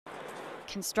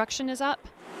Construction is up,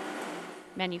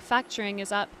 manufacturing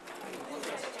is up,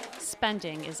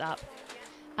 spending is up.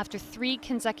 After 3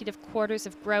 consecutive quarters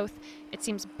of growth, it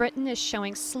seems Britain is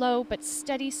showing slow but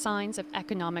steady signs of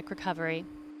economic recovery.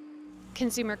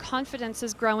 Consumer confidence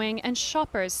is growing and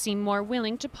shoppers seem more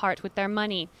willing to part with their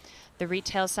money. The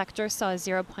retail sector saw a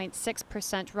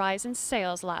 0.6% rise in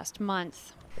sales last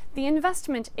month. The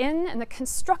investment in and the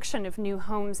construction of new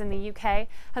homes in the UK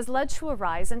has led to a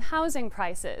rise in housing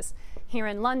prices. Here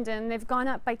in London, they've gone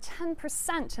up by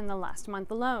 10% in the last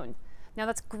month alone. Now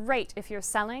that's great if you're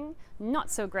selling, not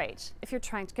so great if you're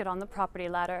trying to get on the property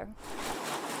ladder.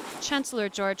 Chancellor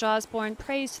George Osborne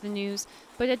praised the news,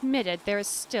 but admitted there is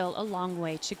still a long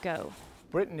way to go.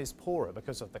 Britain is poorer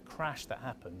because of the crash that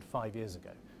happened 5 years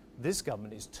ago. This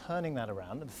government is turning that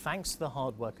around, and thanks to the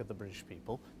hard work of the British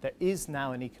people, there is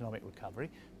now an economic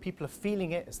recovery. People are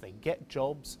feeling it as they get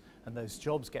jobs, and those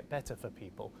jobs get better for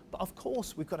people. But of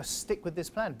course, we've got to stick with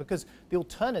this plan, because the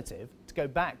alternative, to go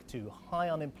back to high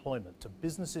unemployment, to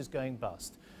businesses going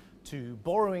bust, to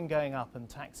borrowing going up and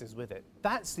taxes with it,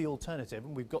 that's the alternative,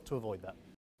 and we've got to avoid that.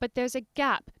 But there's a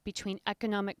gap between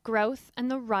economic growth and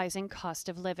the rising cost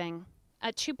of living.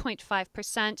 At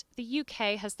 2.5%, the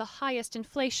UK has the highest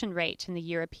inflation rate in the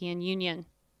European Union.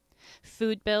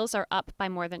 Food bills are up by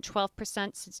more than 12%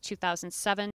 since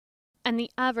 2007, and the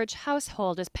average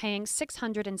household is paying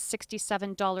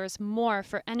 $667 more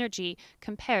for energy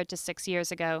compared to 6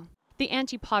 years ago. The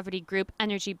anti-poverty group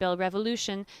Energy Bill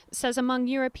Revolution says among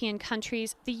European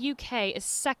countries, the UK is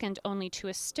second only to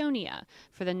Estonia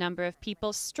for the number of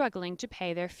people struggling to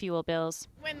pay their fuel bills.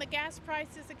 When the gas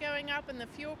prices are going up and the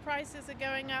fuel prices are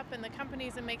going up and the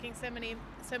companies are making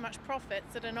so much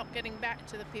profits that are not getting back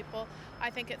to the people,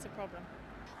 I think it's a problem.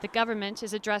 The government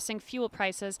is addressing fuel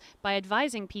prices by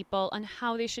advising people on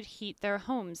how they should heat their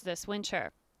homes this winter.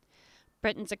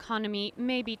 Britain's economy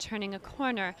may be turning a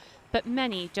corner, but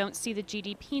many don't see the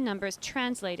GDP numbers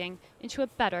translating into a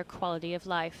better quality of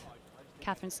life.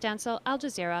 Catherine Stansel, Al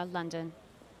Jazeera, London.